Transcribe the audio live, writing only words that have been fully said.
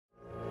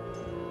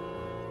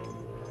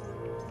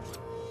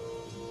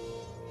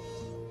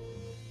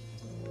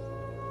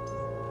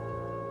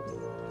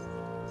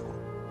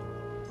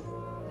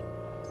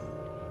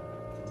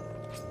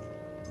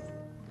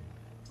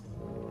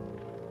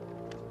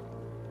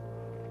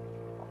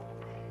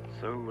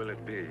So will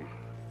it be.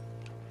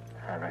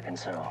 I reckon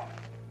so.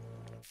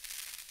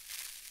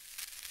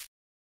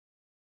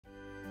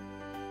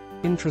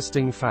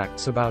 Interesting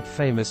facts about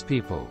famous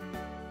people.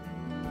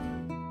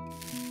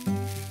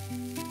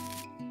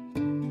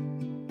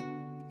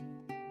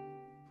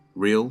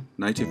 Real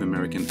Native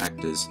American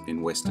actors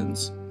in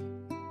westerns.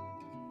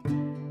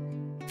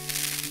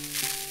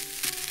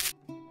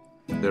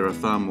 There are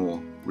far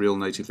more real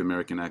Native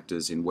American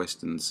actors in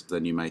westerns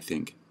than you may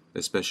think,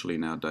 especially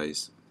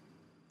nowadays.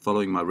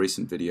 Following my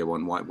recent video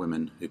on white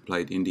women who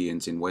played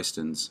Indians in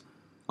westerns,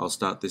 I'll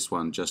start this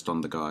one just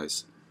on the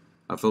guys.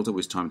 I felt it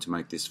was time to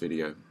make this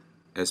video.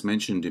 As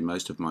mentioned in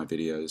most of my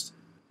videos,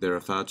 there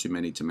are far too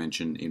many to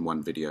mention in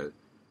one video,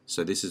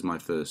 so this is my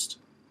first.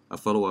 A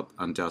follow-up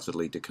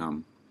undoubtedly to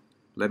come.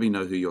 Let me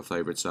know who your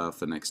favourites are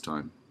for next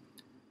time.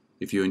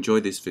 If you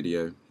enjoyed this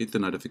video, hit the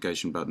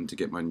notification button to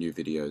get my new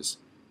videos.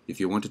 If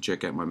you want to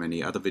check out my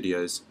many other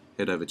videos,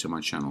 head over to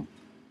my channel.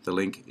 The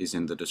link is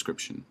in the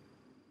description.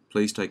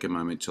 Please take a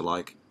moment to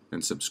like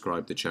and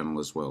subscribe the channel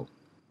as well.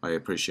 I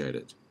appreciate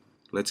it.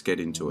 Let's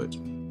get into it.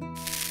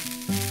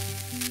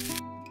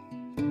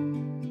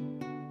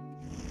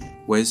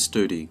 Wes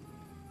Studi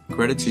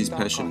credits his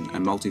passion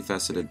and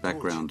multifaceted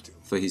background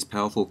for his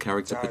powerful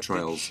character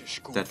portrayals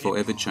that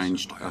forever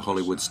changed a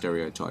Hollywood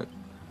stereotype.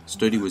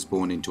 Studi was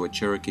born into a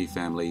Cherokee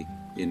family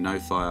in No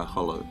Fire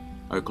Hollow,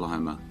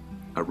 Oklahoma,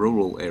 a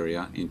rural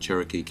area in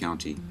Cherokee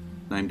County,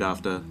 named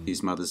after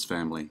his mother's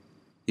family.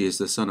 He is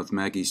the son of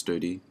Maggie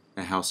Studi,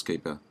 a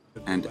housekeeper,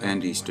 and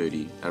Andy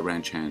Studi, a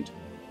ranch hand.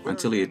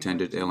 Until he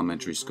attended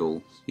elementary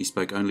school, he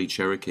spoke only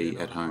Cherokee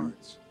at home.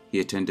 He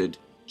attended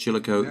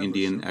Chillicothe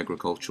Indian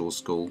Agricultural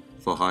School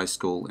for high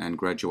school and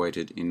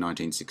graduated in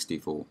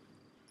 1964.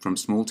 From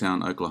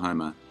small-town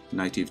Oklahoma,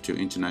 native to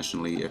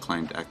internationally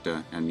acclaimed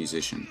actor and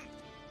musician.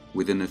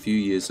 Within a few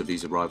years of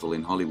his arrival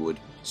in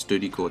Hollywood,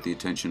 Studi caught the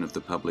attention of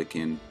the public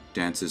in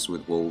Dances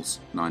with Wolves,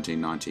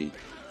 1990.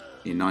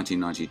 In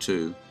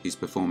 1992, his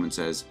performance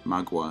as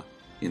Magua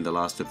in The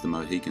Last of the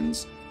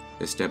Mohicans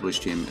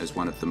established him as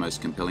one of the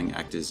most compelling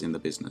actors in the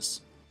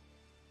business.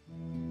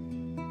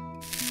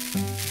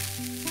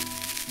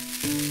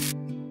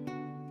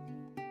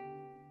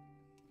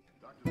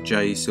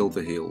 J.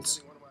 Silverheels,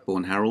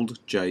 born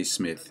Harold J.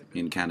 Smith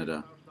in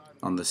Canada,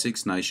 on the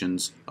Six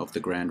Nations of the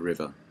Grand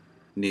River,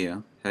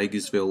 near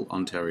Hagersville,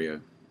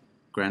 Ontario.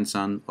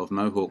 Grandson of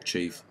Mohawk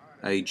Chief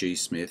A. G.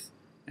 Smith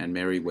and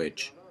Mary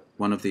Wedge,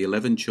 one of the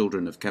 11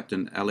 children of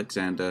Captain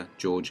Alexander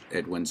George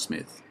Edwin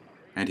Smith,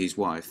 and his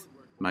wife,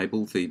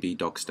 Mabel Phoebe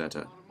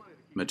Dockstader,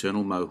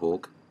 maternal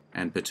Mohawk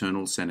and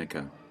paternal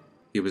Seneca.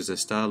 He was a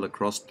star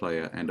lacrosse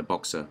player and a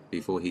boxer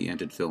before he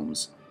entered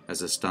films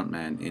as a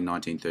stuntman in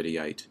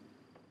 1938.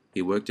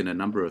 He worked in a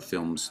number of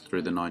films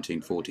through the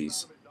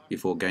 1940s,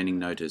 before gaining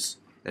notice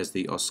as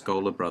the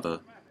Oscola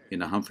brother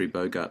in a Humphrey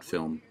Bogart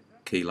film,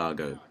 Key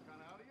Largo.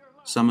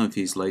 Some of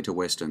his later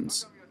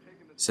westerns: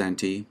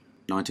 Santee,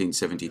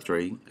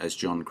 1973, as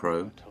John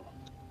Crow;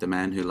 The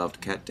Man Who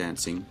Loved Cat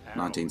Dancing,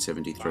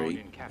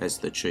 1973, as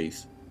the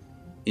Chief;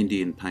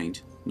 Indian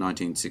Paint,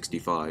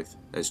 1965,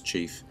 as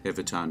Chief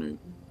Hevatanu;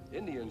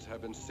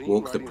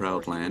 Walk the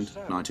Proud Land,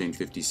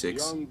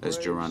 1956, as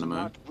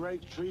Geronimo;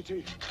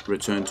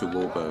 Return to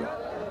Warbo,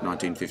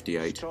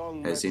 1958,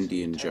 as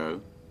Indian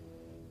Joe;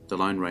 The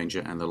Lone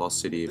Ranger and the Lost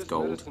City of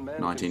Gold,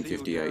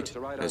 1958,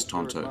 as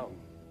Tonto.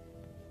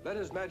 Let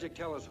his magic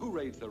tell us who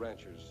raids the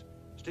ranchers,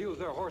 steals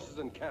their horses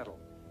and cattle.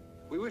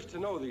 We wish to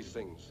know these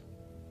things.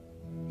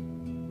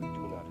 We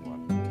do not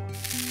want war.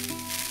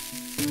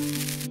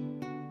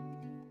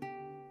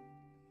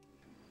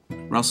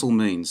 Russell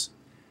Means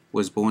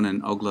was born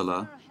an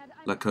Oglala,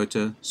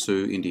 Lakota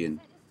Sioux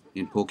Indian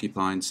in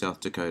Porcupine, South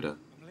Dakota,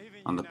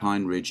 on the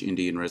Pine Ridge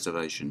Indian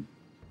Reservation.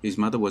 His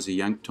mother was a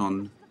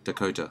Yankton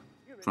Dakota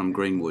from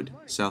Greenwood,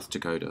 South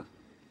Dakota,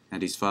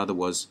 and his father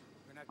was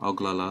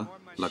Oglala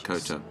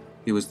Lakota.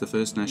 He was the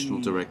first national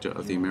director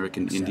of the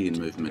American Indian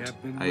Movement,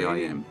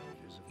 AIM,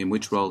 in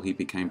which role he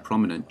became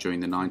prominent during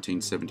the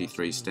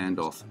 1973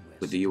 standoff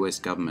with the US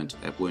government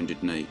at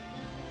Wounded Knee.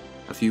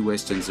 A few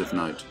westerns of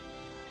note: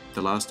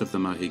 The Last of the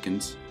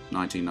Mohicans,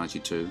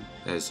 1992,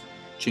 as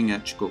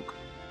Chingachgook;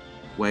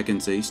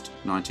 Wagons East,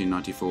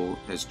 1994,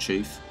 as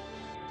Chief;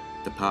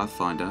 The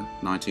Pathfinder,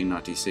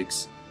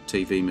 1996,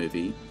 TV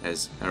movie,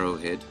 as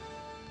Arrowhead;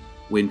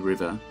 Wind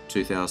River,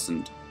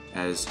 2000,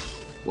 as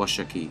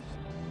Washakie.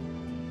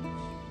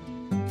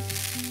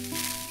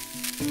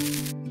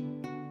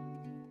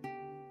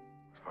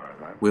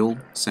 Will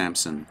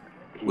Sampson,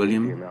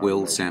 William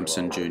Will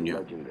Sampson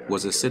Jr.,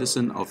 was a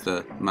citizen of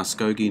the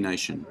Muskogee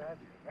Nation,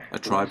 a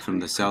tribe from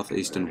the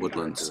southeastern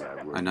woodlands,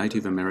 a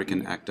Native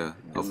American actor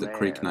of the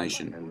Creek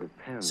Nation.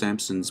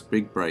 Sampson's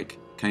big break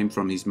came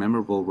from his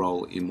memorable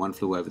role in One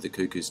Flew Over the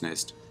Cuckoo's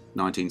Nest,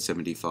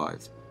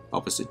 1975,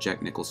 opposite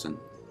Jack Nicholson.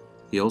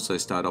 He also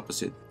starred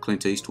opposite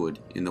Clint Eastwood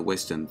in the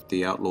western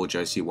The Outlaw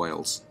Josie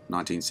Wales,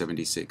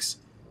 1976.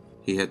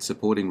 He had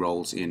supporting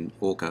roles in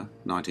Orca,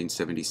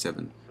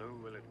 1977.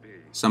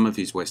 Some of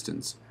his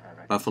westerns: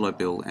 Buffalo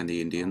Bill and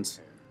the Indians,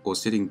 or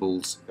Sitting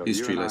Bull's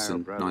History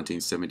Lesson,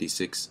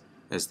 1976,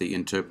 as the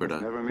interpreter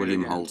Never meet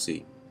William again.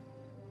 Halsey,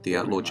 the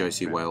outlaw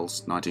Josie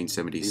Wales, These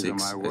 1976,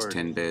 are my as words.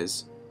 10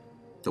 Bears,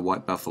 the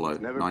White Buffalo,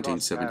 Never cross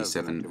paths in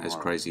 1977, it as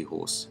tomorrow. Crazy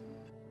Horse.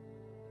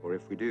 For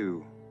if we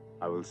do,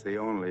 I will see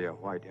only a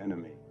white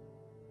enemy,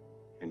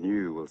 and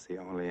you will see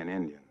only an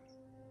Indian.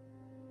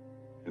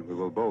 And we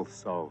will both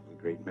solve the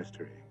great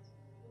mystery.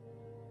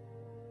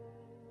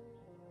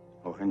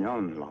 Oh, and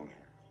yon long hair.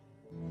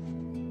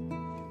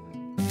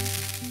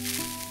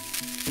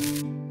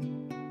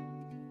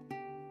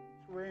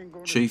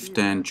 Chief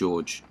Dan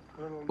George,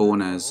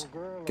 born as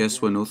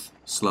Geswanuth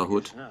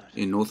Slahut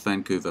in North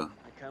Vancouver.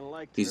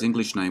 His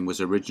English name was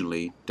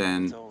originally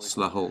Dan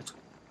Slaholt,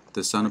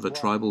 the son of a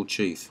tribal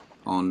chief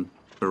on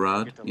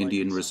Burrard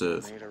Indian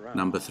Reserve,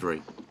 number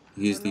 3.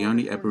 He is the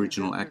only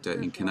Aboriginal actor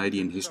in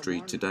Canadian history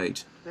to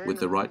date with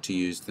the right to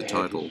use the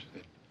title.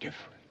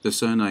 The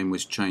surname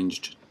was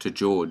changed to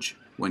George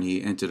when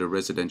he entered a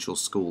residential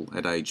school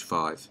at age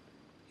 5.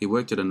 He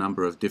worked at a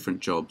number of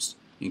different jobs,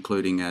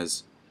 including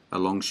as a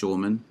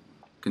longshoreman,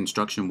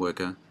 construction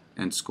worker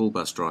and school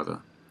bus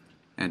driver,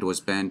 and was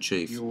band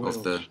chief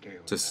of the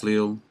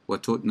Tslil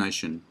Watut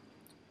Nation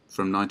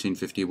from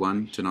 1951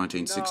 to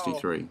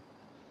 1963,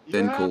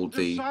 then called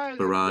the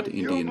Burrard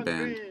Indian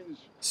Band.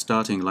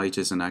 Starting late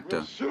as an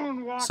actor,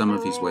 some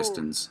of his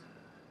westerns: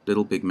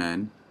 Little Big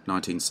Man,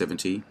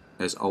 1970,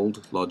 as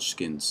Old Lodge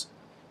Skins;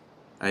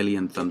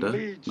 Alien Thunder,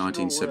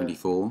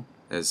 1974,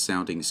 as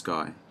Sounding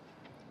Sky;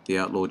 The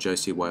Outlaw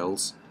Josie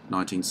Wales,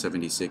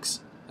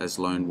 1976, as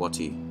Lone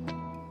Watty.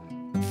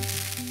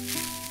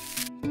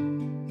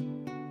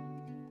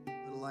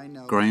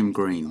 Graham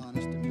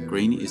Greene.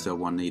 Greene is a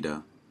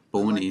Oneida,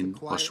 born in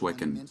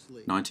Oshwekan,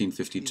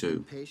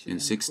 1952, in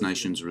Six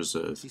Nations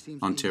Reserve,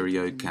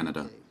 Ontario,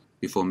 Canada.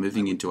 Before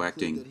moving into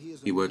acting,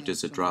 he worked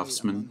as a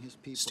draftsman,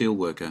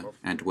 steelworker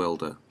and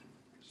welder.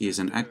 He is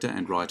an actor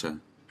and writer,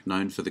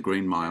 known for The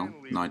Green Mile,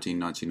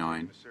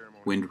 1999,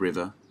 Wind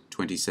River,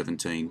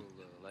 2017,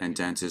 and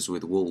Dances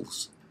with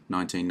Wolves,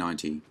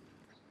 1990.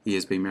 He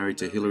has been married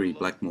to Hilary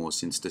Blackmore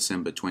since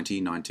December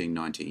 20,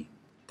 1990.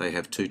 They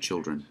have 2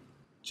 children.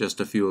 Just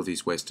a few of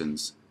his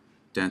westerns: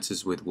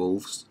 Dances with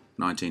Wolves,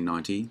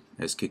 1990,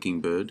 as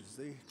Kicking Bird;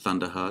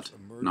 Thunderheart,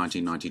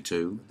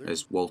 1992,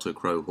 as Walter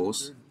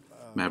Crowhorse;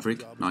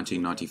 Maverick,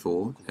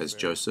 1994, as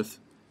Joseph;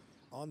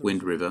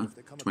 Wind River,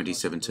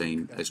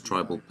 2017, as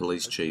Tribal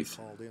Police Chief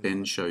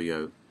Ben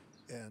Shoyo.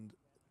 And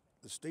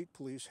the state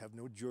police have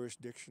no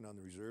jurisdiction on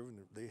the reserve,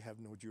 and they have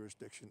no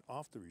jurisdiction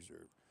off the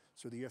reserve.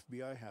 So the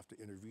FBI have to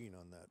intervene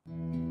on that.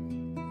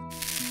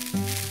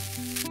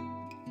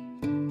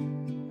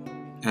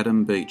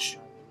 Adam Beach,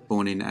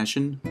 born in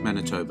Ashen,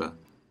 Manitoba.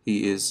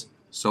 He is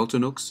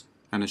Saltanux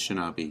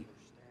Anishinaabe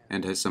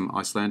and has some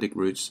Icelandic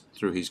roots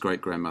through his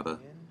great-grandmother,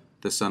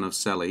 the son of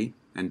Sally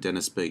and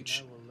Dennis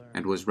Beach,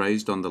 and was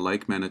raised on the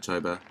Lake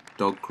Manitoba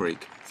Dog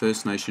Creek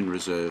First Nation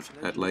Reserve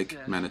at Lake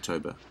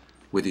Manitoba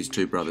with his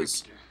 2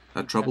 brothers.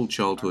 A troubled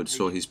childhood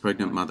saw his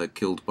pregnant mother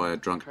killed by a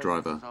drunk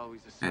driver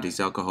and his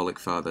alcoholic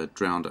father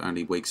drowned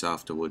only weeks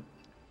afterward.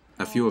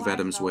 A few of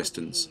Adam's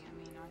westerns: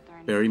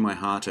 Bury My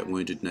Heart at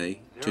Wounded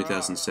Knee,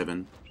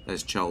 2007,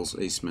 as Charles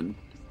Eastman;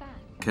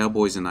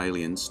 Cowboys and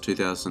Aliens,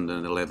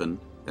 2011,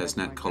 as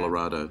Nat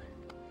Colorado;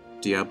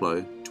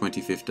 Diablo,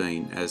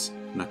 2015, as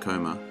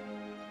Nakoma;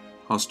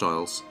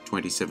 Hostiles,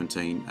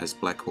 2017, as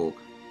Black Hawk;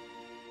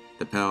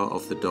 The Power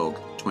of the Dog,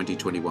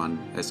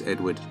 2021, as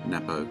Edward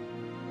Napo.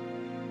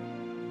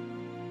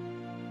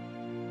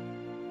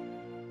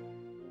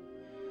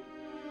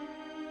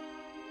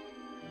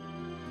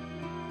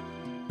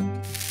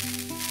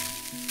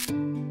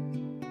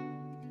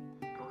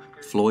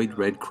 Floyd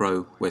Red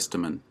Crow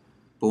Westerman,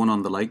 born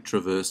on the Lake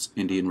Traverse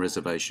Indian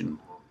Reservation,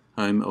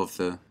 home of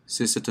the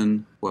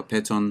Sisseton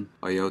Wapeton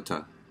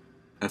Iota,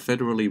 a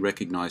federally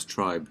recognized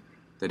tribe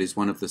that is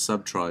one of the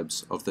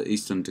sub-tribes of the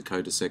Eastern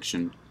Dakota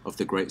section of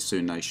the Great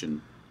Sioux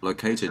Nation,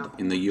 located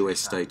in the U.S.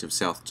 state of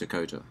South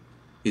Dakota.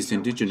 His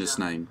indigenous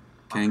name,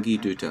 Kangi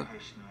Duta,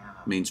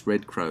 means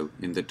red crow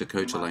in the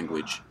Dakota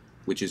language,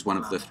 which is one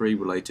of the 3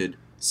 related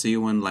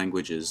Siouan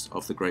languages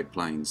of the Great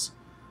Plains.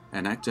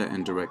 An actor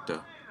and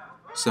director.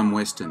 Some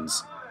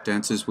westerns: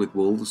 Dances with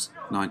Wolves,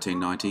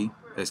 1990,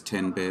 as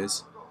 10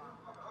 Bears;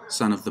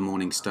 Son of the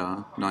Morning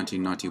Star,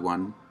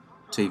 1991,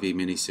 TV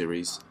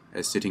miniseries,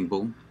 as Sitting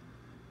Bull;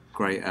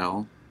 Grey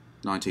Owl,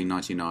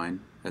 1999,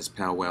 as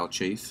Pow Wow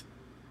Chief;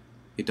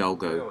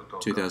 Hidalgo,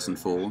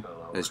 2004,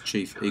 as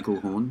Chief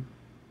Eaglehorn;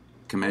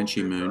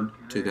 Comanche Moon,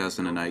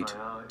 2008,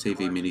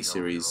 TV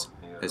miniseries,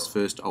 as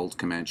First Old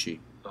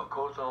Comanche.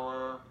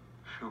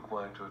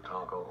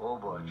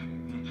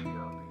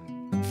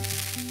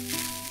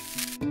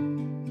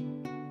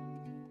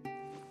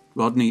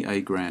 Rodney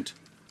A. Grant,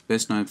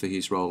 best known for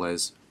his role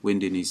as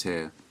Wind in His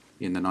Hair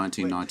in the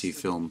 1990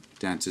 film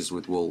Dances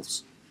with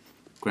Wolves.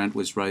 Grant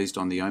was raised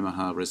on the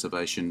Omaha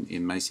Reservation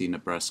in Macy,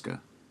 Nebraska.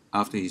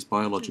 After his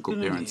biological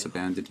parents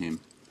abandoned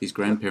him, his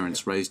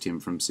grandparents raised him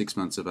from 6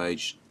 months of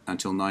age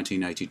until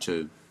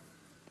 1982.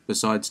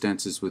 Besides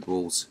Dances with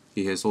Wolves,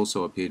 he has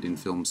also appeared in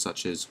films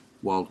such as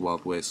Wild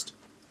Wild West,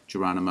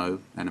 Geronimo,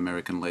 An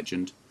American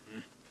Legend,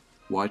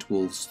 White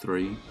Wolves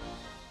 3,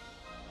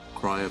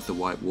 Cry of the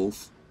White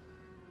Wolf,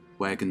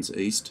 Wagons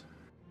East,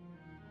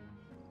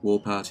 War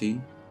Party,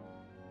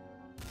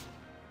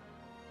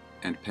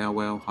 and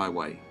Powwow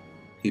Highway.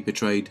 He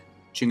portrayed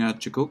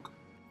Chingachgook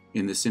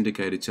in the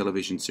syndicated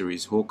television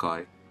series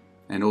Hawkeye,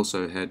 and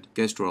also had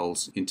guest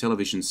roles in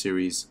television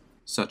series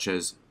such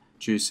as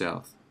Due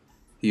South.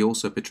 He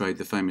also portrayed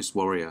the famous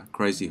warrior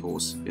Crazy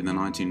Horse in the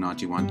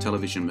 1991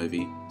 television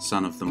movie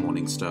Son of the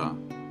Morning Star.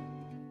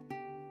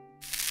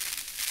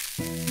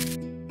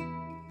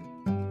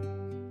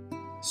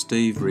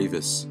 Steve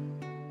Reavis,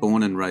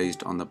 born and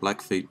raised on the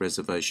Blackfeet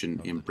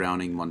Reservation in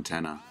Browning,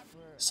 Montana,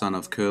 son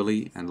of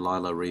Curly and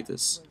Lila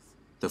Reavis,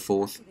 the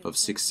fourth of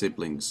 6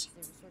 siblings.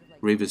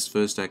 Reavis'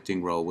 first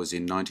acting role was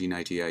in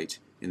 1988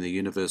 in the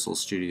Universal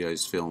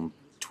Studios film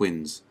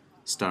Twins,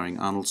 starring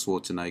Arnold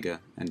Schwarzenegger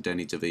and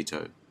Danny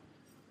DeVito.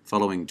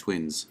 Following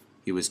Twins,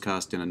 he was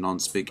cast in a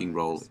non-speaking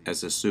role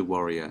as a Sioux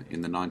warrior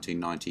in the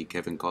 1990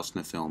 Kevin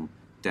Costner film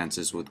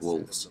Dances with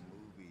Wolves.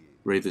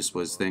 Reavis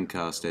was then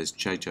cast as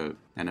Chato,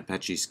 an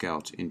Apache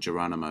scout in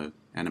Geronimo,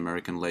 an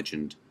American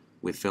Legend,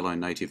 with fellow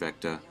native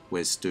actor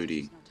Wes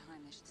Studi.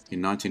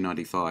 In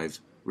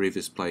 1995,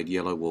 Reavis played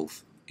Yellow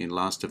Wolf in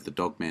Last of the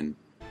Dogmen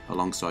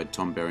alongside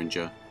Tom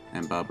Berenger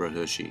and Barbara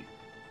Hershey.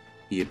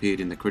 He appeared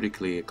in the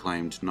critically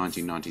acclaimed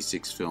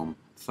 1996 film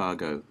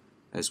Fargo,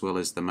 as well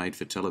as the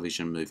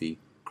made-for-television movie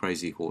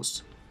Crazy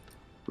Horse.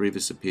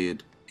 Reavis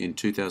appeared in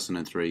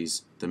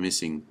 2003's The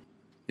Missing,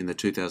 in the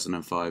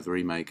 2005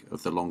 remake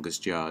of The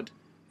Longest Yard,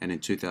 and in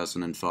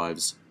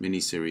 2005's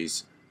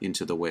miniseries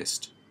Into the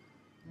West.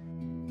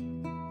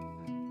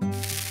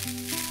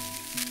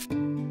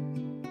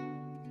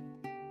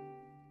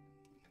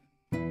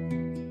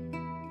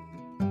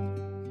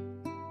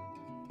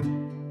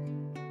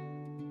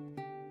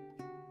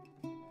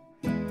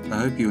 I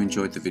hope you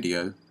enjoyed the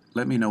video.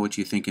 Let me know what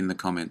you think in the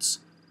comments.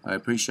 I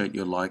appreciate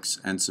your likes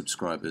and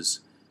subscribers.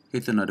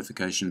 Hit the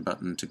notification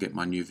button to get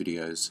my new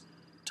videos.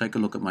 Take a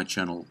look at my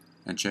channel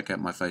and check out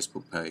my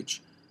Facebook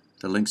page.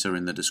 The links are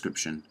in the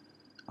description.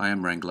 I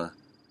am Wrangler.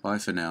 Bye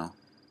for now.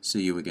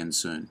 See you again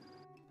soon.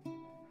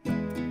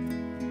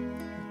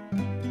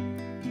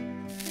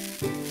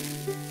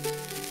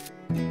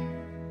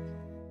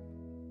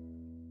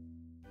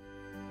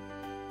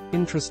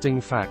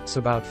 Interesting facts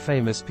about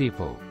famous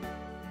people.